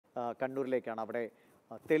കണ്ണൂരിലേക്കാണ്. അവിടെ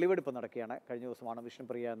തെളിവെടുപ്പ് നടക്കുകയാണ്. കഴിഞ്ഞ ദിവസമാണ്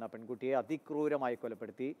വിഷ്ണുപ്രിയ എന്ന പെൺകുട്ടിയെ അതിക്രൂരമായി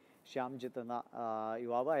കൊലപ്പെടുത്തി ശ്യാംജിത്ത് എന്ന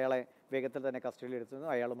യുവാവ്. അയാളെ വേഗത്തിൽ തന്നെ കസ്റ്റഡിയിലെടുത്തിരുന്നു.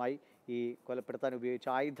 അയാളുമായി ഈ കൊലപ്പെടുത്താൻ ഉപയോഗിച്ച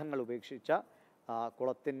ആയുധങ്ങൾ ഉപേക്ഷിച്ച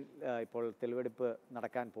കുളത്തിൽ ഇപ്പോൾ തെളിവെടുപ്പ്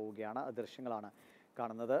നടക്കാൻ പോവുകയാണ്. ദൃശ്യങ്ങളാണ്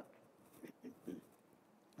കാണുന്നത്.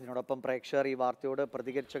 ഇതിനോടൊപ്പം പ്രേക്ഷകർ ഈ വാർത്തയോട്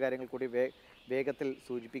പ്രതികരിച്ച കാര്യങ്ങൾ കൂടി വേഗത്തിൽ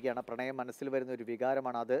സൂചിപ്പിക്കുകയാണ്. പ്രണയം മനസ്സിൽ വരുന്ന ഒരു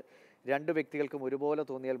വികാരമാണ്. അത് രണ്ട് വ്യക്തികൾക്കും ഒരുപോലെ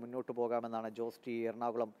തോന്നിയാൽ മുന്നോട്ട് പോകാമെന്നാണ് ജോസ് ടി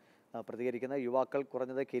എറണാകുളം പ്രതികരിക്കുന്നത്. യുവാക്കൾ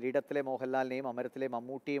കുറഞ്ഞത് കിരീടത്തിലെ മോഹൻലാലിനെയും അമരത്തിലെ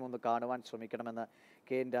മമ്മൂട്ടിയും ഒന്ന് കാണുവാൻ ശ്രമിക്കണമെന്ന്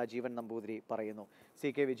KN രാജീവൻ നമ്പൂതിരി പറയുന്നു.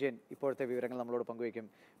 CK വിജയൻ ഇപ്പോഴത്തെ വിവരങ്ങൾ നമ്മളോട് പങ്കുവയ്ക്കും.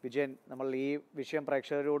 വിജയൻ, നമ്മൾ ഈ വിഷയം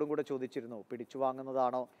പ്രേക്ഷകരോടും കൂടെ ചോദിച്ചിരുന്നു. പിടിച്ചു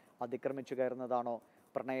വാങ്ങുന്നതാണോ, അതിക്രമിച്ചു കയറുന്നതാണോ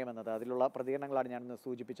പ്രണയമെന്നത്? അതിലുള്ള പ്രതികരണങ്ങളാണ് ഞാനിന്ന്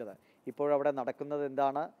സൂചിപ്പിച്ചത്. ഇപ്പോഴവിടെ നടക്കുന്നത്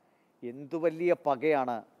എന്താണ്? എന്തു വലിയ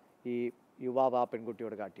പകയാണ് ഈ യുവാവ് ആ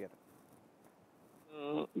പെൺകുട്ടിയോട് കാട്ടിയത്?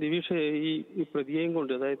 ദിവിഷ്, ഈ പ്രതിയെയും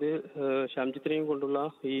കൊണ്ട്, അതായത് ശ്യാംജിത്തിനെയും കൊണ്ടുള്ള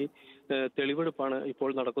ഈ തെളിവെടുപ്പാണ് ഇപ്പോൾ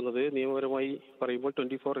നടക്കുന്നത്. നിയമപരമായി പറയുമ്പോൾ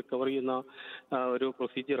 24 റിക്കവറി എന്ന ഒരു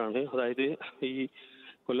പ്രൊസീജിയറാണ്. അതായത് ഈ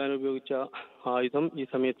കൊല്ലാൻ ഉപയോഗിച്ച ആയുധം, ഈ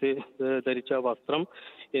സമയത്ത് ധരിച്ച വസ്ത്രം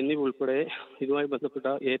എന്നിവ ഉൾപ്പെടെ ഇതുമായി ബന്ധപ്പെട്ട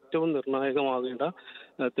ഏറ്റവും നിർണായകമാകേണ്ട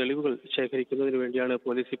തെളിവുകൾ ശേഖരിക്കുന്നതിന് വേണ്ടിയാണ്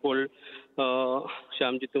പോലീസ് ഇപ്പോൾ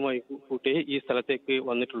ശ്യാംജിത്തുമായി കൂട്ടി ഈ സ്ഥലത്തേക്ക്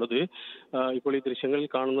വന്നിട്ടുള്ളത്. ഇപ്പോൾ ഈ ദൃശ്യങ്ങളിൽ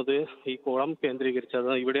കാണുന്നത് ഈ കുളം കേന്ദ്രീകരിച്ച്,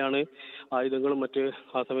 അതായത് ഇവിടെയാണ് ആയുധങ്ങളും മറ്റ്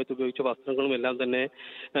ആ സമയത്ത് ഉപയോഗിച്ച വസ്ത്രങ്ങളും എല്ലാം തന്നെ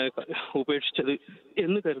ഉപേക്ഷിച്ചത്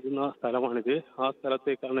എന്ന് കരുതുന്ന സ്ഥലമാണിത്. ആ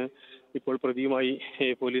സ്ഥലത്തേക്കാണ് ഇപ്പോൾ പ്രതിയുമായി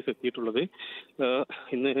പോലീസ് എത്തിയിട്ടുള്ളത്.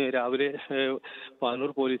 ഇന്ന് രാവിലെ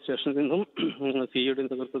പാനൂർ പോലീസ് സ്റ്റേഷനിൽ നിന്നും സിയുടെ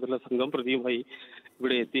നേതൃത്വത്തിലുള്ള സംഘം പ്രതിയുമായി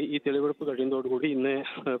ഇവിടെ എത്തി. ഈ തെളിവെടുപ്പ് കഴിയുന്നതോടുകൂടി ഇന്ന്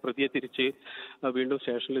പ്രതിയെ തിരിച്ച് വീണ്ടും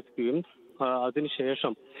സ്റ്റേഷനിലെത്തുകയും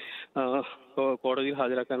അതിനുശേഷം കോടതിയിൽ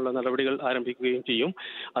ഹാജരാക്കാനുള്ള നടപടികൾ ആരംഭിക്കുകയും ചെയ്യും.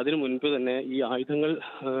 അതിനു മുൻപ് തന്നെ ഈ ആയുധങ്ങൾ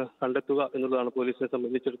കണ്ടെത്തുക എന്നുള്ളതാണ് പോലീസിനെ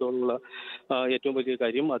സംബന്ധിച്ചിടത്തോളമുള്ള ഏറ്റവും വലിയ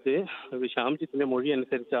കാര്യം. അത് ശ്യാംജിത്തിന്റെ മൊഴി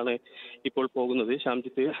അനുസരിച്ചാണ് ഇപ്പോൾ പോകുന്നത്.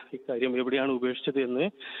 ശ്യാംജിത്ത് ഇക്കാര്യം എവിടെയാണ് ഉപേക്ഷിച്ചത് എന്ന്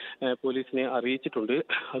പോലീസിനെ അറിയിച്ചിട്ടുണ്ട്.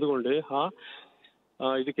 അതുകൊണ്ട്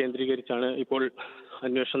ഇത് കേന്ദ്രീകരിച്ചാണ് ഇപ്പോൾ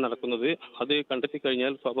അന്വേഷണം നടക്കുന്നത്. അത് കണ്ടെത്തി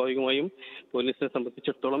കഴിഞ്ഞാൽ സ്വാഭാവികമായും പോലീസിനെ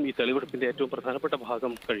സംബന്ധിച്ചിടത്തോളം ഈ തെളിവെടുപ്പിന്റെ ഏറ്റവും പ്രധാനപ്പെട്ട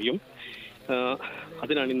ഭാഗം കഴിയും.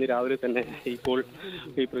 അതിനാണ് ഇന്ന് രാവിലെ തന്നെ ഇപ്പോൾ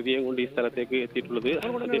ഈ പ്രതിയെ കൊണ്ട് ഈ സ്ഥലത്തേക്ക് എത്തിയിട്ടുള്ളത്.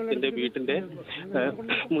 അദ്ദേഹത്തിന്റെ വീട്ടിന്റെ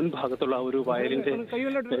മുൻഭാഗത്തുള്ള ഒരു വയലിന്റെ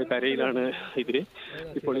കരയിലാണ് ഇത്.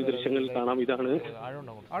 ഇപ്പോൾ ഈ ദൃശ്യങ്ങളിൽ കാണാം. ഇതാണ്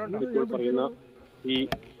ഇപ്പോൾ പറയുന്ന ഈ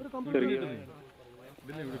ചെറിയ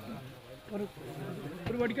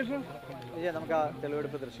നമുക്ക് ആ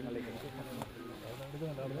തെളിവെടുപ്പ് ദൃശ്യങ്ങളിലേക്ക്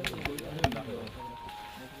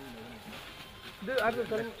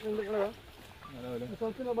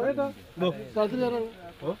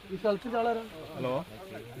ഹലോ,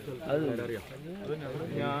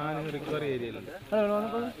 ഞാൻ റിക്കവറി ഏരിയയിലുണ്ട്.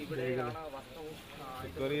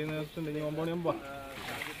 റിക്കവറി ചെയ്യുന്നുണ്ടെങ്കിൽ 9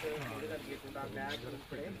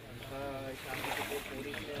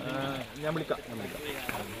 ഞാൻ വിളിക്കാം.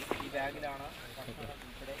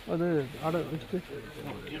 അത് അവിടെ വെച്ചിട്ട്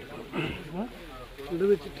ഇത്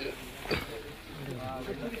വെച്ചിട്ട്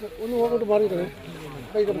ഒന്ന് അങ്ങോട്ട് മാറിയിട്ടേ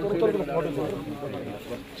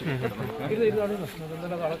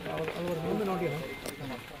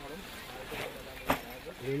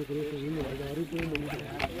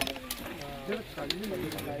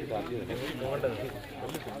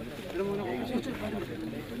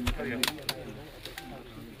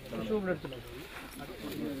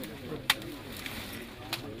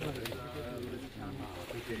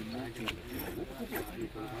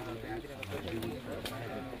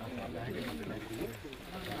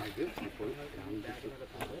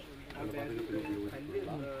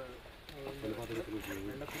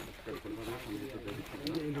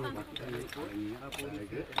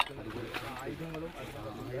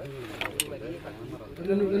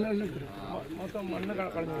മൊത്തം മണ്ണ്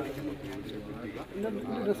കളഞ്ഞു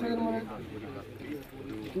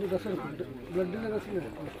ബ്ലഡിന്റെ രസം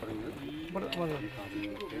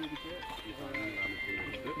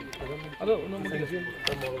അത്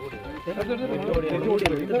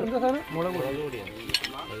എന്താ സാധനം മുളക്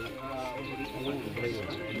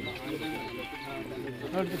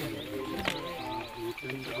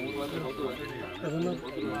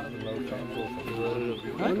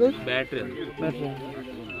ബാറ്ററി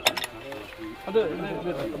അത്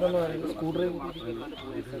സ്ക്രൂ ഡ്രൈവർ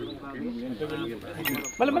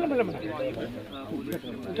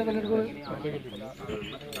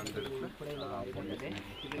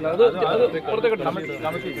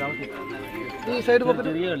ഈ സൈഡ്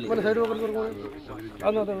പോക്കറ്റ് സൈഡ് പോക്കറ്റ്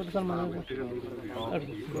അതെ ഒരു സാധനം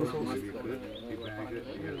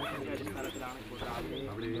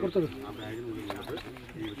കൊടുത്തത്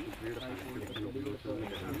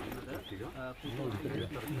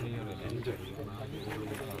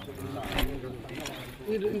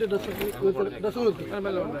ഇതിന്റെ ഡ്രസ്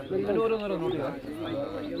ഓരോന്നോരോ നോക്കുക.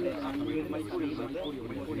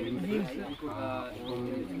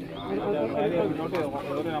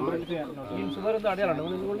 ജീൻസ് വേറെ എന്താ അടയാളമുണ്ടോ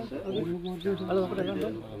അത് നോക്കട്ടെ.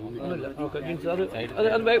 ഒന്നുമില്ല. ഓക്കെ ജീൻസ് അത്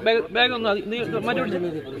ബാഗ് ഒന്ന് മാറ്റി പിടിച്ചു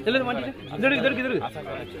എല്ലാവരും മാറ്റിട്ട് ഇതെടുക്ക്.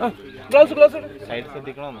 ആ ഗ്ലൗസ് ഗ്ലൗസ്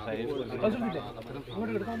ശ്രദ്ധിക്കണം. ഗ്ലൗസ് എടുത്തില്ലേ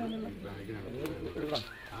അങ്ങോട്ട് എടുക്കാം.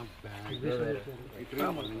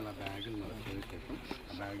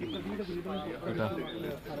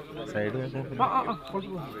 സൈഡ്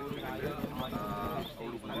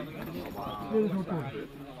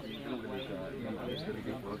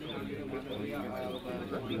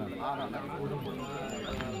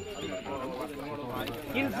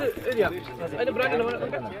ജീൻസ് ഏരിയ അതിന്റെ ബ്രാൻഡ്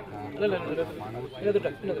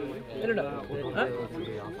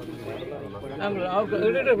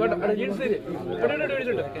ജീൻസ്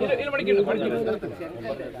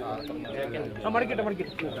മടിക്കട്ടെ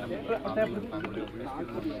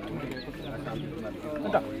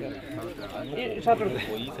ഈ ഷർട്ട് എടുക്കും.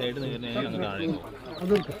 ഈ സൈഡ്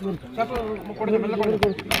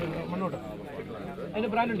മണ്ണോട്ട് അതിന്റെ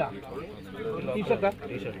ബ്രാൻഡ് ഉണ്ടാ ടീഷർട്ടാ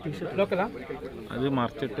ലോക്കലാ അത്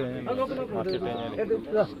മറിച്ചിട്ട്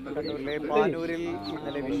കണ്ണൂരിലെ പാനൂരിൽ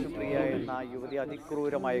ഇന്നലെ വിഷ്ണുപ്രിയ എന്ന യുവതി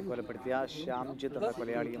അതിക്രൂരമായി കൊലപ്പെടുത്തിയ ശ്യാംജിത്ത് എന്ന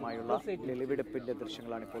കൊലയാളിയുമായുള്ള തെളിവെടുപ്പിന്റെ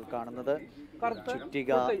ദൃശ്യങ്ങളാണ് ഇപ്പോൾ കാണുന്നത്.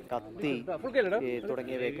 ചുറ്റിക, കത്തി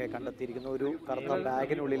തുടങ്ങിയവയൊക്കെ കണ്ടെത്തിയിരിക്കുന്നു. ഒരു കറുത്ത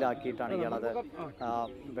ബാഗിനുള്ളിലാക്കിയിട്ടാണ് ഇയാളത്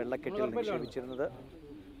വെള്ളക്കെട്ടിൽ നിക്ഷേപിച്ചിരുന്നത്.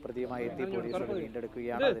 പ്രതിയുമായി എത്തി പോലീസ്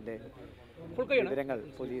വീണ്ടെടുക്കുകയാണ്. അതിന്റെ വിവരങ്ങൾ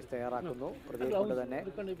പോലീസ് തയ്യാറാക്കുന്നു. പ്രതിയെ കൊണ്ട് തന്നെ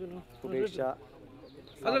ഉപേക്ഷ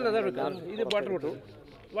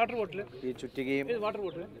ഈ ചുറ്റികയും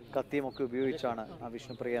കത്തിയും ഒക്കെ ഉപയോഗിച്ചാണ് ആ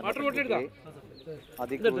വിഷ്ണുപ്രിയ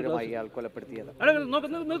അതിക്രൂരമായി ഇയാൾ കൊലപ്പെടുത്തിയത്.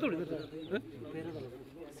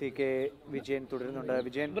 CK വിജയൻ തുടരുന്നുണ്ട്.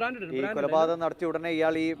 വിജയൻ, ഈ കൊലപാതകം നടത്തിയ ഉടനെ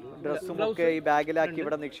ഇയാൾ ഈ ഡ്രസ്സും ഒക്കെ ഈ ബാഗിലാക്കി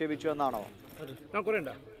ഇവിടെ നിക്ഷേപിച്ചു എന്നാണോ?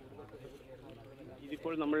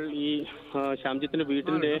 ഇപ്പോൾ നമ്മൾ ഈ ശ്യാംജിത്തിന്റെ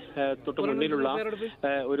വീട്ടിന്റെ തൊട്ട് മുന്നിലുള്ള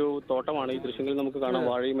ഒരു തോട്ടമാണ്. ഈ ദൃശ്യങ്ങളിൽ നമുക്ക് കാണാം.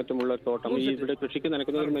 വാഴയും മറ്റുമുള്ള തോട്ടം. ഈ ഇവിടെ കൃഷിക്ക്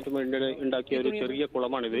നനക്കുന്നതിനും മറ്റും ഉണ്ടാക്കിയ ഒരു ചെറിയ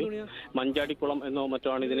കുളമാണിത്. മഞ്ചാടിക്കുളം എന്നോ മറ്റോ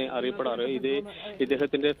ആണ് ഇതിനെ അറിയപ്പെടാറ്. ഇത്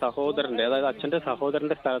ഇദ്ദേഹത്തിന്റെ സഹോദരന്റെ, അതായത് അച്ഛന്റെ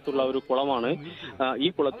സഹോദരന്റെ സ്ഥലത്തുള്ള ഒരു കുളമാണ്. ഈ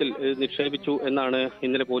കുളത്തിൽ നിക്ഷേപിച്ചു എന്നാണ്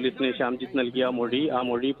ഇന്നലെ പോലീസിന് ശ്യാംജിത്ത് നൽകിയ മൊഴി. ആ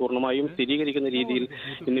മൊഴി പൂർണ്ണമായും സ്ഥിരീകരിക്കുന്ന രീതിയിൽ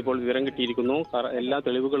ഇന്നിപ്പോൾ വിവരം കിട്ടിയിരിക്കുന്നു. എല്ലാ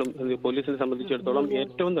തെളിവുകളും പോലീസിനെ സംബന്ധിച്ചിടത്തോളം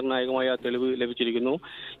ഏറ്റവും നിർണായകമായ തെളിവ് ലഭിച്ചിരിക്കുന്നു.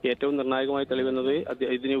 ഏറ്റവും നിർണായകമായ തെളിവെന്നത്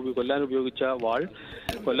ഇതിനെ കൊല്ലാൻ ഉപയോഗിച്ച വാൾ,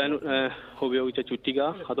 കൊല്ലാൻ ഉപയോഗിച്ച ചുറ്റിക,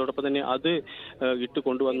 അതോടൊപ്പം തന്നെ അത് ഇട്ട്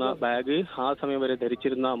കൊണ്ടുവന്ന ബാഗ്, ആ സമയം വരെ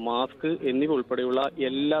ധരിച്ചിരുന്ന മാസ്ക് എന്നിവ ഉൾപ്പെടെയുള്ള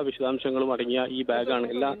എല്ലാ വിശദാംശങ്ങളും അടങ്ങിയ ഈ ബാഗാണ്,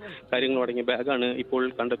 എല്ലാ കാര്യങ്ങളും അടങ്ങിയ ബാഗാണ് ഇപ്പോൾ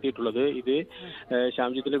കണ്ടെത്തിയിട്ടുള്ളത്. ഇത്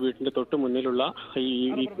ശ്യാംജിത്തിന്റെ വീടിന്റെ തൊട്ട് മുന്നിലുള്ള ഈ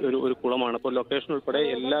ഒരു കുളമാണ്. അപ്പോൾ ലൊക്കേഷൻ ഉൾപ്പെടെ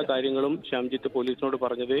എല്ലാ കാര്യങ്ങളും ശ്യാംജിത്ത് പോലീസിനോട്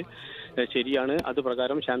പറഞ്ഞത് ശരിയാണ്. അത്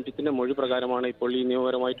പ്രകാരം ശ്യാംജിത്തിന്റെ മൊഴി പ്രകാരമാണ് ഇപ്പോൾ ഈ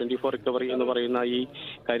നിയമപരമായി 24 റിക്കവറി എന്ന് പറയുന്ന ഈ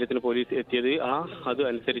കാര്യത്തിന് പോലീസ് എത്തിയത്. അത്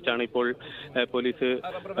അനുസരിച്ചാണ് ഇപ്പോൾ പോലീസ്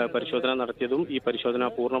പരിശോധന നടത്തിയതും ഈ പരിശോധന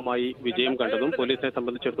പൂർണ്ണമായി വിജയം കണ്ടതും. പോലീസിനെ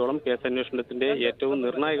സംബന്ധിച്ചിടത്തോളം കേസന്വേഷണത്തിന്റെ ഏറ്റവും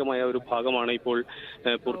നിർണായകമായ ഒരു ഭാഗമാണ് ഇപ്പോൾ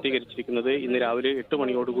പൂർത്തീകരിച്ചിരിക്കുന്നത്. ഇന്ന് രാവിലെ 8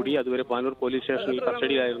 മണിയോടുകൂടി അതുവരെ പാനൂർ പോലീസ് സ്റ്റേഷനിൽ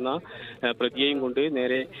കസ്റ്റഡിയിലായിരുന്ന പ്രതിയെയും കൊണ്ട്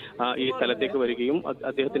നേരെ ഈ സ്ഥലത്തേക്ക് വരികയും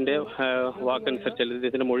അദ്ദേഹത്തിന്റെ വാക്കനുസരിച്ച്,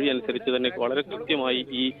 അദ്ദേഹത്തിന്റെ മൊഴി അനുസരിച്ച് തന്നെ വളരെ കൃത്യമായി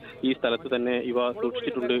ഈ സ്ഥലത്ത് തന്നെ ഇവ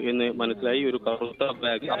സൂക്ഷിച്ചിട്ടുണ്ട് എന്ന് മനസ്സിലായി. ഒരു കറുത്ത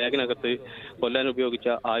ബാഗിനകത്ത് കൊല്ലാൻ ഉപയോഗിച്ച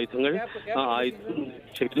ആയുധങ്ങൾ, ആ ആയുധം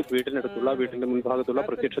വീട്ടിന്റെ മുൻഭാഗത്തുള്ള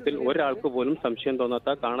പ്രത്യക്ഷത്തിൽ ഒരാൾക്ക് പോലും സംശയം തോന്നാത്ത,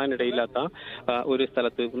 കാണാനിടയില്ലാത്ത ഒരു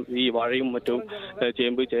സ്ഥലത്ത് ഈ വാഴയും മറ്റും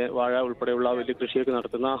ചേമ്പ്, വാഴ ഉൾപ്പെടെയുള്ള വലിയ കൃഷിയൊക്കെ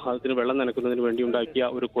നടത്തുന്ന, അതിന് വെള്ളം നനയ്ക്കുന്നതിന് വേണ്ടി ഉണ്ടാക്കിയ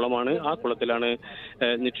ഒരു കുളമാണ്. ആ കുളത്തിലാണ്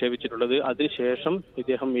നിക്ഷേപിച്ചിട്ടുള്ളത്. അതിനുശേഷം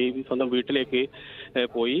ഇദ്ദേഹം ഈ സ്വന്തം വീട്ടിലേക്ക്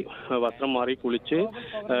പോയി വസ്ത്രം മാറി കുളിച്ച്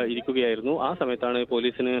ഇരിക്കുകയായിരുന്നു. ആ സമയത്താണ്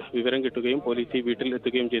പോലീസിന് വിവരം കിട്ടുകയും പോലീസ് ഈ വീട്ടിൽ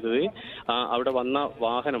എത്തുകയും ചെയ്തത്. അവിടെ വന്ന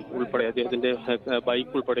വാഹനം ഉൾപ്പെടെ, അദ്ദേഹത്തിന്റെ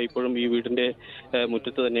ബൈക്ക് ഉൾപ്പെടെ ഇപ്പോഴും ഈ വീടിന്റെ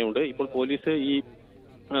മുറ്റത്ത് തന്നെയുണ്ട്. ഇപ്പോൾ പോലീസ് ഈ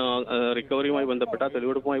റിക്കവറിയുമായി ബന്ധപ്പെട്ട,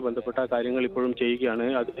 തെളിവെടുപ്പുമായി ബന്ധപ്പെട്ട കാര്യങ്ങൾ ഇപ്പോഴും ചെയ്യുകയാണ്.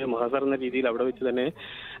 അതിനെ മഹസർ എന്ന രീതിയിൽ അവിടെ വെച്ച് തന്നെ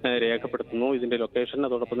രേഖപ്പെടുത്തുന്നു. ഇതിന്റെ ലൊക്കേഷൻ,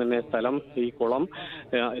 അതോടൊപ്പം തന്നെ സ്ഥലം, ഈ കുളം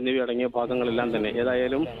എന്നിവയടങ്ങിയ ഭാഗങ്ങളെല്ലാം തന്നെ.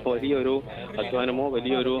 ഏതായാലും വലിയൊരു അധ്വാനമോ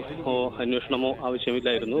വലിയൊരു അന്വേഷണമോ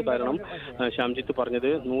ആവശ്യമില്ലായിരുന്നു. കാരണം ശ്യാംജിത്ത് പറഞ്ഞത്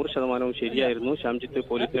 100% ശരിയായിരുന്നു. ശ്യാംജിത്ത്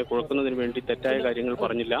പോലീസിനെ കുഴക്കുന്നതിന് വേണ്ടി തെറ്റായ കാര്യങ്ങൾ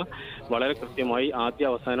പറഞ്ഞില്ല. വളരെ കൃത്യമായി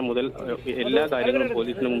ആദ്യ അവസാനം മുതൽ എല്ലാ കാര്യങ്ങളും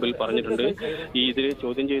പോലീസിന് മുമ്പിൽ പറഞ്ഞിട്ടുണ്ട്. ഇതിൽ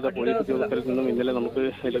ചോദ്യം ചെയ്ത പോലീസ് ഉദ്യോഗസ്ഥരിൽ നിന്നും ഇന്നലെ നമുക്ക്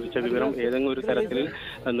ലഭിച്ച വിവരം ഏതെങ്കിലും ഒരു തരത്തിൽ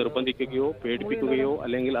നിർബന്ധിക്കുകയോ പേടിപ്പിക്കുകയോ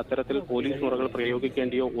അല്ലെങ്കിൽ അത്തരത്തിൽ പോലീസ് മുറകൾ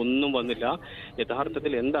പ്രയോഗിക്കേണ്ടിയോ ഒന്നും വന്നില്ല.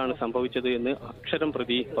 യഥാർത്ഥത്തിൽ എന്താണ് സംഭവിച്ചത് എന്ന് അക്ഷരം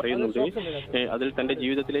പ്രതി പറയുന്നുണ്ട്. അതിൽ തന്റെ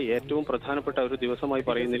ജീവിതത്തിലെ ഏറ്റവും പ്രധാനപ്പെട്ട ഒരു ദിവസമായി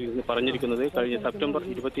പറഞ്ഞിരിക്കുന്നത് കഴിഞ്ഞ സെപ്റ്റംബർ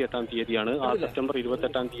 28-ാം തീയതിയാണ്. ആ സെപ്റ്റംബർ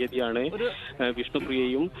 28-ാം തീയതിയാണ്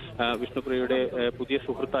വിഷ്ണുപ്രിയയും വിഷ്ണുപ്രിയയുടെ പുതിയ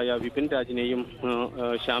സുഹൃത്തായ വിപിൻ രാജിനെയും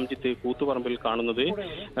ശ്യാംജിത്ത് കൂത്തുപറമ്പിൽ കാണുന്നത്.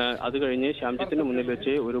 അത് കഴിഞ്ഞ് ശ്യാംജിത്തിന് മുന്നിൽ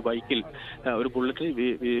വെച്ച് ഒരു ബൈക്കിൽ ഒരു ബുള്ളറ്റിൽ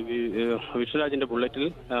വിഷ്ണുരാജിന്റെ ബുള്ളറ്റിൽ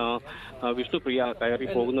വിഷ്ണുപ്രിയ കയറി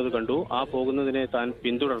പോകുന്നത് കണ്ടു. ആ പോകുന്നതിനെ താൻ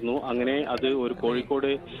പിന്തുടർന്നു. അങ്ങനെ അത് ഒരു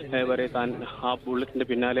കോഴിക്കോട് വരെ താൻ ആ ബുള്ളറ്റിന്റെ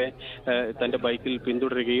പിന്നാലെ തന്റെ ബൈക്കിൽ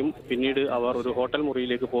പിന്തുടരുകയും പിന്നീട് അവർ ഒരു ഹോട്ടൽ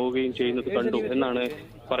മുറിയിലേക്ക് പോവുകയും ചെയ്യുന്നത് കണ്ടു എന്നാണ്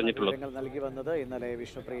പറഞ്ഞിട്ടുള്ളത്. നൽകി വന്നത് ഇന്നലെ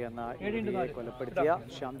വിഷ്ണുപ്രിയ എന്ന യുവതിയെ കൊലപ്പെടുത്തിയ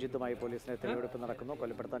ശ്യാംജിത്തുമായി പോലീസിനെ തെളിവെടുപ്പ് നടക്കുന്നു.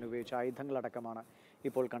 കൊലപ്പെടുത്താൻ ഉപയോഗിച്ച ആയുധങ്ങളടക്കമാണ്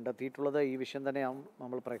ഇപ്പോൾ കണ്ടെത്തിയിട്ടുള്ളത്. ഈ വിഷയം തന്നെയാണ്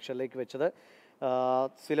നമ്മൾ പ്രേക്ഷകരിലേക്ക് വെച്ചത്.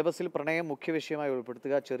 സിലബസിൽ പ്രണയം മുഖ്യ വിഷയമായി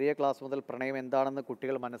ഉൾപ്പെടുത്തുക, ചെറിയ ക്ലാസ് മുതൽ പ്രണയം എന്താണെന്ന്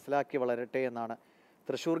കുട്ടികൾ മനസ്സിലാക്കി വളരട്ടെ എന്നാണ്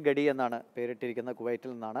തൃശ്ശൂർ ഗഡി എന്നാണ് പേരിട്ടിരിക്കുന്ന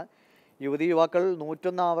കുവൈറ്റിൽ നിന്നാണ്. യുവതി യുവാക്കൾ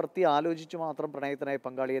 101 ആവർത്തി ആലോചിച്ച് മാത്രം പ്രണയത്തിനായി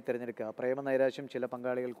പങ്കാളിയെ തിരഞ്ഞെടുക്കുക. പ്രേമനൈരാശ്യം ചില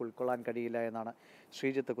പങ്കാളികൾക്ക് ഉൾക്കൊള്ളാൻ കഴിയില്ല എന്നാണ്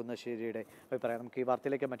ശ്രീജിത്ത് കുന്നശ്ശേരിയുടെ അഭിപ്രായം. നമുക്ക് ഈ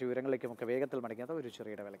വാർത്തയിലേക്കും മറ്റു വിവരങ്ങളിലേക്കും ഒക്കെ വേഗത്തിൽ മടങ്ങിയത് ഒരു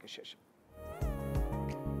ചെറിയ ഇടവേളയ്ക്ക് ശേഷം.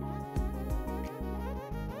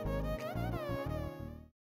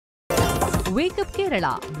 Wake Up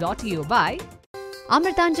Kerala, brought to you by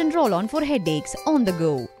Amritanjan Roll-On for headaches on the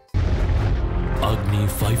go. Agni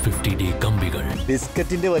 550D കമ്പികൾ.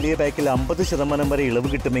 ബിസ്ക്കറ്റിന്റെ വലിയ പാക്കിൽ 50% വരെ ഇളവ്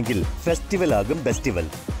കിട്ടുമെങ്കിൽ ഫെസ്റ്റിവൽ ആകും ബെസ്റ്റിവൽ.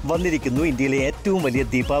 വന്നിരിക്കുന്നു ഇന്ത്യയിലെ ഏറ്റവും വലിയ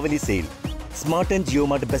Deepavali sale. Smart and Jio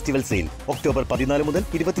mart festival sale October 14 മുതൽ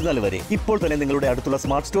 24 വരെ. ഇപ്പോൾ തന്നെ നിങ്ങളുടെ അടുത്തുള്ള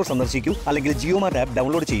സ്മാർട്ട് സ്റ്റോർ സന്ദർശിക്കൂ അല്ലെങ്കിൽ ജിയോ മാർട്ട് ആപ്പ്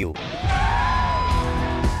ഡൗൺലോഡ് ചെയ്യൂ.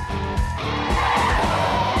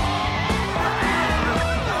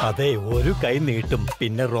 അതെ, ഒരു കൈ നീട്ടും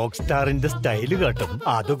പിന്നെ റോക്ക് സ്റ്റാറിന്റെ സ്റ്റൈല് കാട്ടും.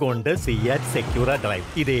 അതുകൊണ്ട് സിയാറ്റ് സെക്യൂറ ഡ്രൈവ്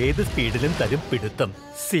ഇത് ഏത് സ്പീഡിലും തരും പിടുത്തം.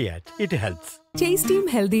 സിയാറ്റ്, ഇറ്റ് ഹെൽപ്സ്. ടേസ്റ്റിയും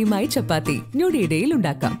ഹെൽത്തിയുമായി ചപ്പാത്തി ഞൊടിയിടയിൽ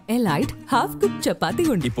ഉണ്ടാക്കാം. എലൈറ്റ് ഹാഫ് കുക്ക് ചപ്പാത്തി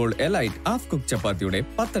കൊണ്ട്. ഇപ്പോൾ എലൈറ്റ് ഹാഫ് കുക്ക് ചപ്പാത്തിയുടെ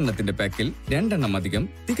 10 എണ്ണത്തിന്റെ പാക്കിൽ 2 എണ്ണം അധികം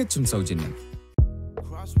തികച്ചും സൗജന്യം.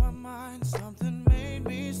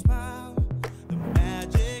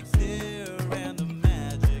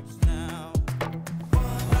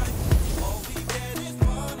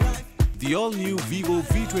 The all-new Vivo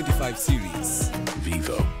V25 series.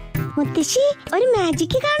 Vivo. മുത്തശ്ശി, ഒരു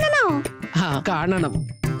മാജിക് കാണണോ? കാണണം.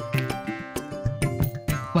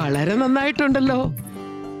 വളരെ നന്നായിട്ടുണ്ടല്ലോ.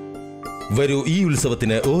 വരൂ, ഈ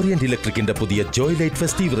ഉത്സവത്തിന് ഓറിയന്റ് ഇലക്ട്രിക്കിന്റെ പുതിയ ജോയ് ലൈറ്റ്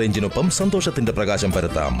ഫെസ്റ്റീവ് റേഞ്ചിനൊപ്പം സന്തോഷത്തിന്റെ പ്രകാശം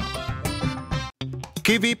പരത്താം.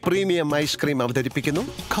 കിവി പ്രീമിയം ഐസ്ക്രീം അവതരിപ്പിക്കുന്നു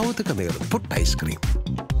കൗതുകമേറും പുട്ട് ഐസ്ക്രീം.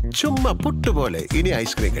 ചുമ്മാ പുട്ടുപോലെ ഇനി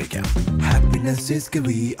ഐസ്ക്രീം കഴിക്കാം. Happiness is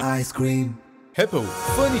Kiwi ice cream. Heppo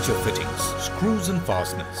Furniture Fittings, Screws and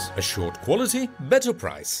Fasteners. Assured quality, better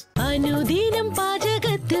price.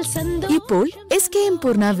 ഇപ്പോൾ SKM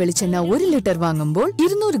പൂർണ്ണ വെളിച്ചെണ്ണ 1 ലിറ്റർ വാങ്ങുമ്പോൾ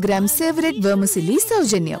 200 ഗ്രാം സേവറേറ്റ് വെർമിസിലി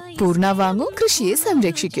സൗജന്യം. പൂർണ്ണ വാങ്ങൂ, കൃഷിയെ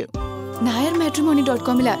സംരക്ഷിക്കൂ. നായർ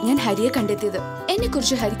മാട്രിമോണി.com ഞാൻ ഹരിയെ കണ്ടെത്തിയത്. എന്നെ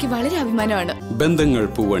കുറിച്ച് ഹരിക്ക് വളരെ അഭിമാനമാണ്. ബന്ധങ്ങൾ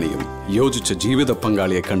പൂവണിയും യോജിച്ച ജീവിത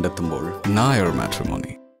പങ്കാളിയെ കണ്ടെത്തുമ്പോൾ Nair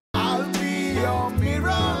matrimony.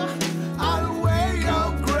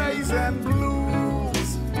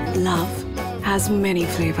 Love has many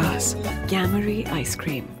flavors. Gamari ice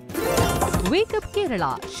cream. Wake Up Kerala,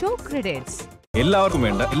 show credits. എല്ലാവർക്കും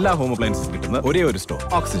വേണ്ട എല്ലാ ഹോം അപ്ലയൻസസ് കിട്ടുന്ന ഒരേ ഒരു സ്റ്റോർ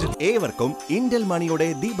ഓക്സിജൻ. ഏവർക്കും ഇന്റൽ മണിയുടെ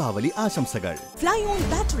ദീപാവലി ആശംസകൾ. Fly on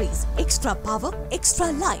batteries, extra power, extra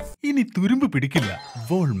life. ഇനി തുരുമ്പ് പിടിക്കില്ല.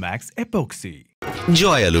 Volmax epoxy.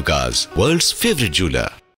 Joya Lucas, world's favorite jeweler.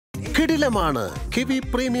 കിടിലമാണ് kiwi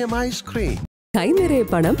premium ice cream. കൈ നിറയെ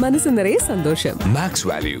പണം, മനസ്സ് നിറയെ സന്തോഷം. Max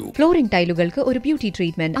value. ഫ്ലോറിംഗ് ടൈലുകൾക്ക് ഒരു ബ്യൂട്ടി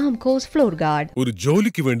ട്രീറ്റ്മെന്റ് ആംകോസ് ഫ്ലോർ ഗാർഡ്. ഒരു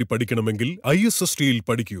ജോലിക്ക് വേണ്ടി പഠിക്കണമെങ്കിൽ ISSTയിൽ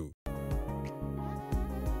പഠിക്കൂ.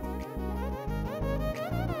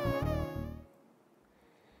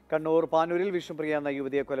 കണ്ണൂർ പാനൂരിൽ വിഷ്ണുപ്രിയ എന്ന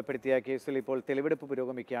യുവതിയെ കൊലപ്പെടുത്തിയ കേസിൽ ഇപ്പോൾ തെളിവെടുപ്പ്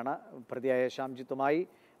പുരോഗമിക്കുകയാണ്. പ്രതിയായ ശ്യാംജിത്തുമായി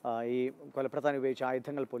ഈ കൊലപ്പെടുത്താൻ ഉപയോഗിച്ച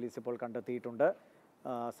ആയുധങ്ങൾ പോലീസ് ഇപ്പോൾ കണ്ടെത്തിയിട്ടുണ്ട്.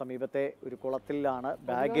 സമീപത്തെ ഒരു കുളത്തിലാണ്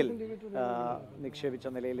ബാഗിൽ നിക്ഷേപിച്ച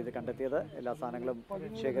നിലയിൽ ഇത് കണ്ടെത്തിയത്. എല്ലാ സാധനങ്ങളും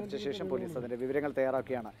ശേഖരിച്ച ശേഷം പോലീസ് അതിൻ്റെ വിവരങ്ങൾ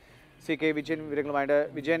തയ്യാറാക്കുകയാണ്. CK വിജയൻ വിവരങ്ങളുമായിട്ട്.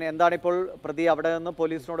 വിജയൻ, എന്താണ് ഇപ്പോൾ പ്രതി അവിടെ നിന്ന്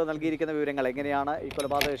പോലീസിനോട് നൽകിയിരിക്കുന്ന വിവരങ്ങൾ? എങ്ങനെയാണ് ഈ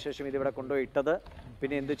കൊലപാതക ശേഷം ഇതിവിടെ കൊണ്ടുപോയി ഇട്ടത്,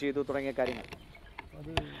 പിന്നെ എന്ത് ചെയ്തു തുടങ്ങിയ കാര്യങ്ങൾ?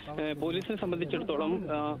 പോലീസിനെ സംബന്ധിച്ചിടത്തോളം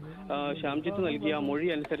ശ്യാംജിത്ത് നൽകിയ മൊഴി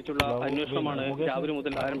അനുസരിച്ചുള്ള അന്വേഷണമാണ് രാവിലെ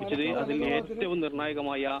മുതൽ ആരംഭിച്ചത്. അതിൽ ഏറ്റവും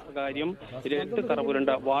നിർണായകമായ കാര്യം രക്തക്കറ പുരണ്ട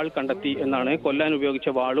വാൾ കണ്ടെത്തി എന്നാണ്. കൊല്ലാൻ ഉപയോഗിച്ച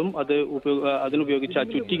വാളും അതിനുപയോഗിച്ച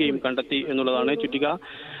ചുറ്റികയും കണ്ടെത്തി എന്നുള്ളതാണ്. ചുറ്റിക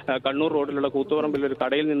കണ്ണൂർ റോഡിലുള്ള കൂത്തുപറമ്പിൽ ഒരു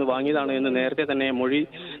കടയിൽ നിന്ന് വാങ്ങിയതാണ് എന്ന് നേരത്തെ തന്നെ മൊഴി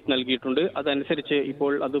നൽകിയിട്ടുണ്ട്. അതനുസരിച്ച്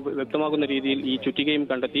ഇപ്പോൾ അത് വ്യക്തമാകുന്ന രീതിയിൽ ഈ ചുറ്റികയും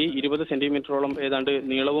കണ്ടെത്തി. 20 സെന്റിമീറ്ററോളം ഏതാണ്ട്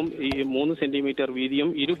നീളവും 3 സെന്റിമീറ്റർ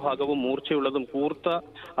വീതിയും ഇരുഭാഗവും മൂർച്ചയുള്ളതും കൂർത്ത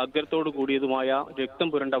അഗ്രത്തോട് കൂടിയതുമായ രക്തം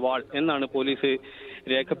പുരണ്ട വാൾ എന്നാണ് പോലീസ്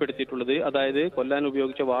രേഖപ്പെടുത്തിയിട്ടുള്ളത്. അതായത് കൊല്ലാൻ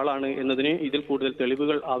ഉപയോഗിച്ച വാളാണ് എന്നതിന് ഇതിൽ കൂടുതൽ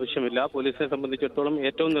തെളിവുകൾ ആവശ്യമില്ല. പോലീസിനെ സംബന്ധിച്ചിടത്തോളം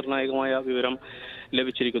ഏറ്റവും നിർണായകമായ വിവരം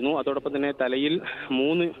ലഭിച്ചിരിക്കുന്നു. അതോടൊപ്പം തന്നെ തലയിൽ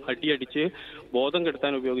 3 അടിയടിച്ച് ബോധം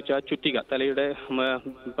കെടുത്താൻ ഉപയോഗിച്ച ചുറ്റിക തലയുടെ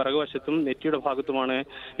പിറകുവശത്തും നെറ്റിയുടെ ഭാഗത്തുമാണ്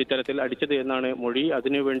ഇത്തരത്തിൽ അടിച്ചത് എന്നാണ് മൊഴി.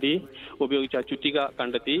 അതിനുവേണ്ടി ഉപയോഗിച്ച ചുറ്റിക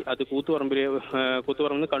കണ്ടെത്തി. അത് കൂത്തുപറമ്പിൽ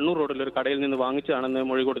കണ്ണൂർ റോഡിൽ ഒരു കടയിൽ നിന്ന് വാങ്ങിച്ചതാണെന്ന്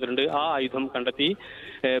മൊഴി കൊടുത്തിട്ടുണ്ട്. ആ ആയുധം കണ്ടെത്തി.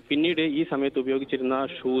 പിന്നീട് ഈ സമയത്ത് ഉപയോഗിച്ചിരുന്ന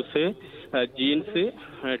ഷൂസ്, ജീൻസ്,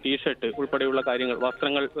 ടീഷർട്ട് ഉൾപ്പെടെയുള്ള കാര്യങ്ങൾ,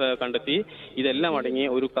 വസ്ത്രങ്ങൾ കണ്ടെത്തി. ഇതെല്ലാം അടങ്ങി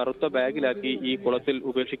ഒരു കറുത്ത ബാഗിലാക്കി ഈ കുളത്തിൽ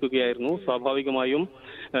ഉപേക്ഷിക്കുകയായിരുന്നു. സ്വാഭാവികമായും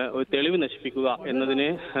തെളിവ് നശിപ്പിക്കുക എന്ന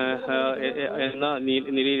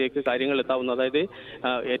നിലയിലേക്ക് കാര്യങ്ങൾ എത്താവുന്നു. അതായത്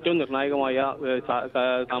ഏറ്റവും നിർണായകമായ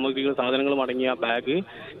സാധനങ്ങളും അടങ്ങിയ ബാഗ്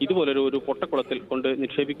ഇതുപോലൊരു പൊട്ടക്കുളത്തിൽ കൊണ്ട്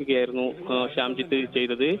നിക്ഷേപിക്കുകയായിരുന്നു ശ്യാംജിത്ത്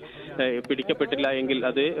ചെയ്തത്. പിടിക്കപ്പെട്ടില്ല എങ്കിൽ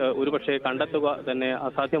അത് ഒരുപക്ഷെ കണ്ടെത്തുക തന്നെ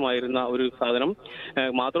അസാധ്യമായിരുന്ന ഒരു സാധനം.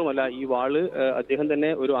 മാത്രമല്ല ഈ വാള് അദ്ദേഹം തന്നെ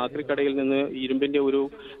ഒരു ആക്രിക്കടയിൽ നിന്ന് ഇരുമ്പിന്റെ ഒരു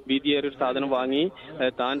വീതിയേറിയ സാധനം വാങ്ങി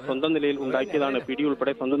താൻ സ്വന്തം നിലയിൽ ഉണ്ടാക്കിയതാണ്, പിടി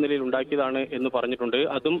ഉൾപ്പെടെ സ്വന്തം നിലയിൽ ഉണ്ടാക്കിയതാണ് എന്ന് പറഞ്ഞിട്ടുണ്ട്.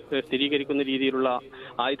 അതും സ്ഥിരീകരിക്കുന്ന രീതിയിലുള്ള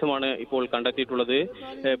ആയുധമാണ് ഇപ്പോൾ കണ്ടെത്തിയിട്ടുള്ളത്.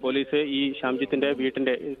 പോലീസ് ഈ ശ്യാംജിത്തിന്റെ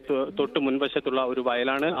വീട്ടിന്റെ തൊട്ട് മുൻവശത്തുള്ള ഒരു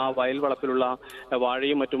വയലാണ്. ആ വയൽ വളപ്പിലുള്ള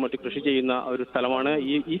വാഴയും മറ്റു കൃഷി ചെയ്യുന്ന ഒരു സ്ഥലമാണ്.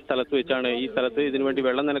 ഈ സ്ഥലത്ത് വെച്ചാണ് ഇതിനുവേണ്ടി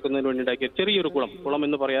വെള്ളം നനക്കുന്നതിന് വേണ്ടി ഉണ്ടാക്കിയ ചെറിയൊരു കുളം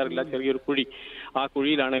എന്ന് പറയാറില്ല, ചെറിയൊരു കുഴി. ആ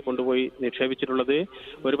കുഴിയിലാണ് കൊണ്ടുപോയി നിക്ഷേപിച്ചിട്ടുള്ളത്.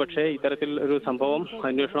 ഒരുപക്ഷെ ഇത്തരത്തിൽ ഒരു സംഭവം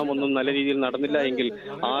അന്വേഷണം ഒന്നും നല്ല രീതിയിൽ നടന്നില്ല എങ്കിൽ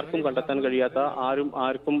ആർക്കും കണ്ടെത്താൻ കഴിയാത്ത,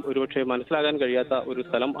 ആർക്കും ഒരുപക്ഷെ മനസ്സിലാകാൻ കഴിയാത്ത ഒരു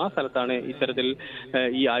സ്ഥലം, ആ സ്ഥലത്താണ് ഇത്തരത്തിൽ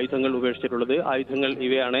ഈ ആയുധങ്ങൾ ഉപേക്ഷിച്ചിട്ടുള്ളത്. ആയുധങ്ങൾ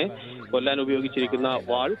ഇവയാണ്: കൊല്ലാൻ ഉപയോഗിച്ചിരിക്കുന്ന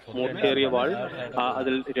വാൾ, മൂർച്ചയേറിയ വാൾ,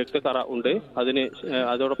 അതിൽ രക്തക്കറ ഉണ്ട്.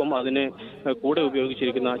 അതോടൊപ്പം അതിന് കൂടെ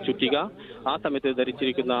ഉപയോഗിച്ചിരിക്കുന്ന ചുറ്റിക, ആ സമയത്ത്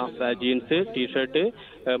ധരിച്ചിരിക്കുന്ന ജീൻസ്, ടീഷർട്ട്,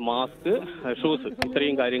 മാസ്ക്, ഷൂസ്,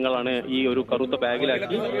 ഇത്രയും കാര്യങ്ങളാണ് ഈ ഒരു കറുത്ത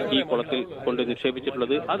ബാഗിലാക്കി ഈ കുളത്തിൽ കൊണ്ട്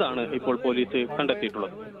നിക്ഷേപിച്ചിട്ടുള്ളത്. അതാണ് ഇപ്പോൾ പോലീസ്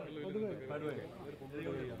കണ്ടെത്തിയിട്ടുള്ളത്.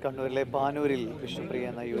 കണ്ണൂരിലെ പാനൂരിൽ വിഷ്ണുപ്രിയ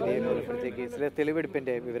എന്ന യുവതിയെ കൊലപ്പെടുത്തിയ കേസിലെ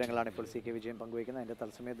തെളിവെടുപ്പിന്റെ വിവരങ്ങളാണ് ഇപ്പോൾ CK വിജയൻ പങ്കുവയ്ക്കുന്നത്. അതിന്റെ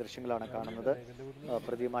തത്സമയ ദൃശ്യങ്ങളാണ് കാണുന്നത്.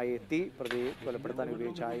 പ്രതിയുമായി എത്തി, പ്രതി കൊലപ്പെടുത്താൻ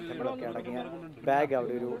ഉപയോഗിച്ച ആയുധങ്ങളൊക്കെ അടങ്ങിയ ബാഗ്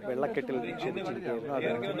അവിടെ ഒരു വെള്ളക്കെട്ടിൽ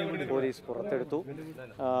നിക്ഷേപിച്ചിരിക്കുകയായിരുന്നു. അത് പോലീസ് പുറത്തെടുത്തു.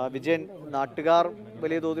 വിജയൻ, നാട്ടുകാർ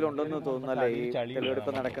വലിയ തോതിലുണ്ടെന്ന് തോന്നുന്നല്ലേ ഈ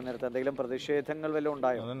തെളിവെടുപ്പ് നടക്കുന്നിടത്ത്? എന്തെങ്കിലും പ്രതിഷേധങ്ങൾ വല്ലതും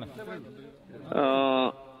ഉണ്ടായോ?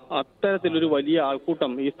 അത്തരത്തിലൊരു വലിയ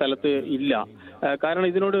ആൾക്കൂട്ടം ഈ സ്ഥലത്ത് ഇല്ല. കാരണം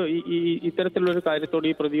ഇതിനോട് ഇത്തരത്തിലുള്ള ഒരു കാര്യത്തോട്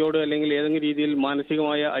ഈ പ്രതിയോട് അല്ലെങ്കിൽ ഏതെങ്കിലും രീതിയിൽ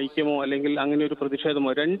മാനസികമായ ഐക്യമോ അല്ലെങ്കിൽ അങ്ങനെ ഒരു പ്രതിഷേധമോ,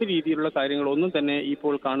 രണ്ട് രീതിയിലുള്ള കാര്യങ്ങളൊന്നും തന്നെ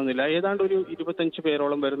ഇപ്പോൾ കാണുന്നില്ല. ഏതാണ്ട് ഒരു 25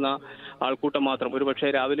 പേരോളം വരുന്ന ആൾക്കൂട്ടം മാത്രം. ഒരുപക്ഷെ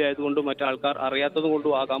രാവിലെ ആയതുകൊണ്ടും മറ്റാൾക്കാർ അറിയാത്തത്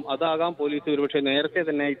കൊണ്ടും ആകാം. അതാകാം പോലീസ് ഒരുപക്ഷെ നേരത്തെ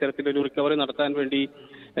തന്നെ ഇത്തരത്തിലൊരു റിക്കവറി നടത്താൻ വേണ്ടി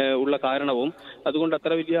ഉള്ള കാരണവും. അതുകൊണ്ട്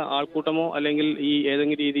അത്ര വലിയ ആൾക്കൂട്ടമോ അല്ലെങ്കിൽ ഈ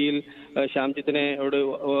ഏതെങ്കിലും രീതിയിൽ ശ്യാംജിത്തിനെ അവിടെ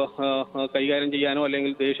കൈകാര്യം ചെയ്യാനോ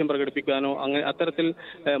അല്ലെങ്കിൽ ദേഷ്യം പ്രകടിപ്പിക്കാനോ അങ്ങനെ അത്തരത്തിൽ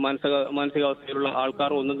മാനസികാവസ്ഥയിലുള്ള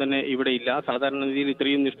ആൾക്കാർ ഒന്നും തന്നെ ഇവിടെ ഇല്ല. സാധാരണ രീതിയിൽ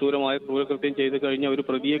ഇത്രയും നിഷ്ഠൂരമായ ക്രൂരകൃത്യം ചെയ്തു കഴിഞ്ഞ ഒരു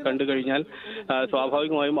പ്രതിയെ കണ്ടു കഴിഞ്ഞാൽ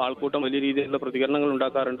സ്വാഭാവികമായും ആൾക്കൂട്ടം വലിയ രീതിയിലുള്ള പ്രതികരണങ്ങൾ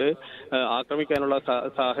ഉണ്ടാക്കാറുണ്ട്, ആക്രമിക്കാനുള്ള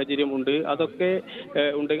സാഹചര്യം ഉണ്ട്. അതൊക്കെ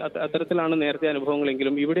ഉണ്ട്. അത്തരത്തിലാണ് നേരത്തെ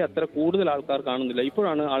അനുഭവങ്ങളെങ്കിലും ഇവിടെ അത്ര കൂടുതൽ ആൾക്കാർ കാണുന്നില്ല.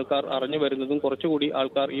 ഇപ്പോഴാണ് ആൾക്കാർ അറിഞ്ഞു വരുന്നതും കുറച്ചുകൂടി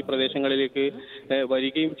ആൾക്കാർ ഈ പ്രദേശങ്ങളിലേക്ക്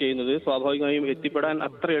വരികയും ചെയ്യുന്നത്. സ്വാഭാവികമായും എത്തിപ്പെടാൻ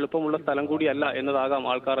അത്ര എളുപ്പമുള്ള സ്ഥലം കൂടിയല്ല എന്നതാകാം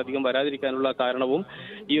ആൾക്കാർ അധികം വരാതിരിക്കാനുള്ള കാരണവും.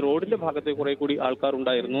 ഈ റോഡിന്റെ ഭാഗത്ത് കുറെ കൂടി ആൾക്കാർ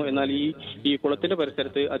ഉണ്ടായിരുന്നു. എന്നാൽ ഈ കുളത്തിന്റെ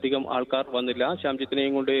പരിസരത്ത് അധികം ആൾക്കാർ വന്നില്ല.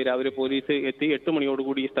 ശ്യാംജിത്തിനെയും കൊണ്ട് രാവിലെ പോലീസ് എത്തി 8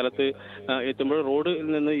 മണിയോടുകൂടി ഈ സ്ഥലത്ത് എത്തുമ്പോൾ റോഡിൽ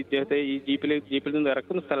നിന്ന് ഇദ്ദേഹത്തെ ഈ ജീപ്പിൽ നിന്ന്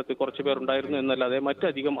ഇറക്കുന്ന സ്ഥലത്ത് കുറച്ചു പേർ ഉണ്ടായിരുന്നു എന്നല്ലാതെ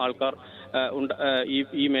മറ്റധികം ആൾക്കാർ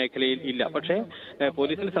ഈ മേഖലയിൽ ഇല്ല. പക്ഷേ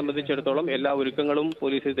പോലീസിനെ സംബന്ധിച്ചിടത്തോളം എല്ലാ ഒരുക്കങ്ങളും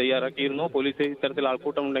പോലീസ് തയ്യാറാക്കിയിരുന്നു. പോലീസ് ഇത്തരത്തിൽ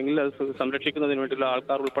ആൾക്കൂട്ടം ഉണ്ടെങ്കിൽ അത് സംരക്ഷിക്കുന്നതിന് വേണ്ടിയുള്ള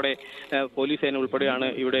ആൾക്കാർ ഉൾപ്പെടെ പോലീസ് സേന ഉൾപ്പെടെയാണ്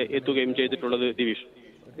ഇവിടെ എത്തുകയും ചെയ്തിട്ടുള്ളത്. ദിവിഷ്,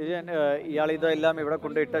 ഇയാൾ ഇതെല്ലാം ഇവിടെ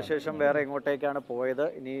കൊണ്ടിട്ട ശേഷം വേറെ എങ്ങോട്ടേക്കാണ് പോയത്?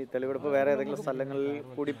 ഇനി തെളിവെടുപ്പ് വേറെ ഏതെങ്കിലും സ്ഥലങ്ങളിൽ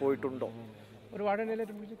കൂടി പോയിട്ടുണ്ടോ?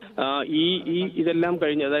 ഇതെല്ലാം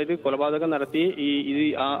കഴിഞ്ഞ്, അതായത് കൊലപാതകം നടത്തി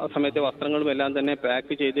ആ സമയത്തെ വസ്ത്രങ്ങളും എല്ലാം തന്നെ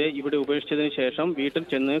പാക്ക് ചെയ്ത് ഇവിടെ ഉപേക്ഷിച്ചതിന് ശേഷം വീട്ടിൽ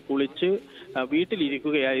ചെന്ന് കുളിച്ച്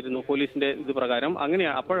വീട്ടിലിരിക്കുകയായിരുന്നു പോലീസിന്റെ ഇത് പ്രകാരം.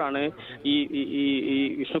 അപ്പോഴാണ് ഈ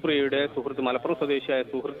വിഷ്ണുപ്രിയയുടെ സുഹൃത്ത്, മലപ്പുറം സ്വദേശിയായ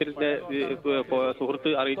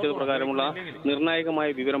സുഹൃത്ത് അറിയിച്ചത് പ്രകാരമുള്ള നിർണായകമായ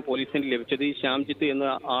വിവരം പോലീസിന് ലഭിച്ചത് ഈ ശ്യാംജിത്ത് എന്ന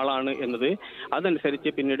ആളാണ് എന്നത്. അതനുസരിച്ച്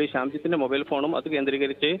പിന്നീട് ശ്യാംജിത്തിന്റെ മൊബൈൽ ഫോണും അത്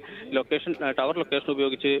കേന്ദ്രീകരിച്ച് ടവർ ലൊക്കേഷൻ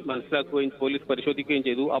ഉപയോഗിച്ച് മനസ്സിലാക്കുകയും പോലീസ് പരിശോധിക്കുകയും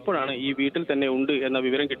ചെയ്തു. അപ്പോഴാണ് ഈ വീട്ടിൽ തന്നെ ഉണ്ട് എന്ന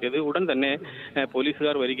വിവരം കിട്ടിയത്. ഉടൻ തന്നെ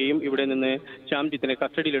പോലീസുകാർ വരികയും ഇവിടെ നിന്ന് ശ്യാംജിത്തിനെ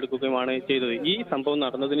കസ്റ്റഡിയിലെടുക്കുകയുമാണ് ചെയ്തത്. ഈ സംഭവം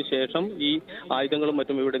നടന്നതിന് ശേഷം, ഈ ആയുധങ്ങളും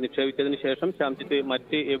മറ്റും ഇവിടെ നിക്ഷേപിച്ചതിന് ശേഷം ശ്യാംജിത്ത്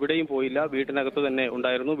മറ്റ് എവിടെയും പോയില്ല, വീട്ടിനകത്ത് തന്നെ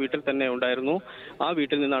ഉണ്ടായിരുന്നു, വീട്ടിൽ തന്നെ ഉണ്ടായിരുന്നു. ആ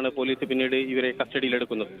വീട്ടിൽ നിന്നാണ് പോലീസ് പിന്നീട് ഇവരെ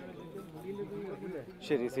കസ്റ്റഡിയിലെടുക്കുന്നത്.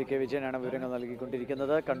 ശരി, സി കെ വിജയനാണ് വിവരങ്ങൾ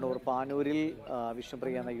നൽകിക്കൊണ്ടിരിക്കുന്നത്. കണ്ണൂർ പാനൂരിൽ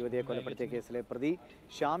വിഷ്ണുപ്രിയ എന്ന യുവതിയെ കൊലപ്പെടുത്തിയ കേസിലെ പ്രതി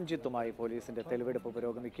ശ്യാംജിത്തുമായി പോലീസിന്റെ തെളിവെടുപ്പ്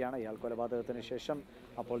പുരോഗമിക്കുകയാണ്. ഇയാൾ കൊലപാതകത്തിന് ശേഷം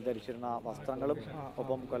അപ്പോൾ ധരിച്ചിരുന്ന വസ്ത്രങ്ങളും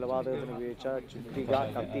ഒപ്പം കൊലപാതകത്തിന് ഉപയോഗിച്ച ചുറ്റിക,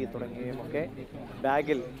 കത്തി തുടങ്ങിയവയൊക്കെ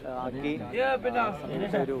ബാഗിൽ ആക്കി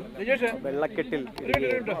ഒരു വെള്ളക്കെട്ടിൽ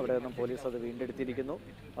ഇടുകയായിരുന്നു. അവിടെ നിന്നും പോലീസ് അത് വീണ്ടെടുത്തിരിക്കുന്നു.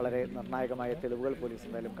 വളരെ നിർണായകമായ തെളിവുകൾ പോലീസ്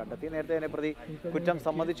എന്തായാലും കണ്ടെത്തി. നേരത്തെ തന്നെ പ്രതി കുറ്റം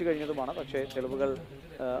സമ്മതിച്ചു കഴിഞ്ഞതുമാണ്. പക്ഷേ തെളിവുകൾ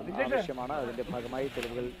ആവശ്യമാണ്. അതിന്റെ ഭാഗമായി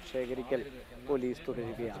തെളിവുകൾ ശേഖരിക്കൽ പോലീസ്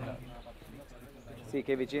തുടരുകയാണ്. സി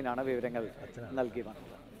കെ വിജയനാണ് വിവരങ്ങൾ നൽകി വന്നത്.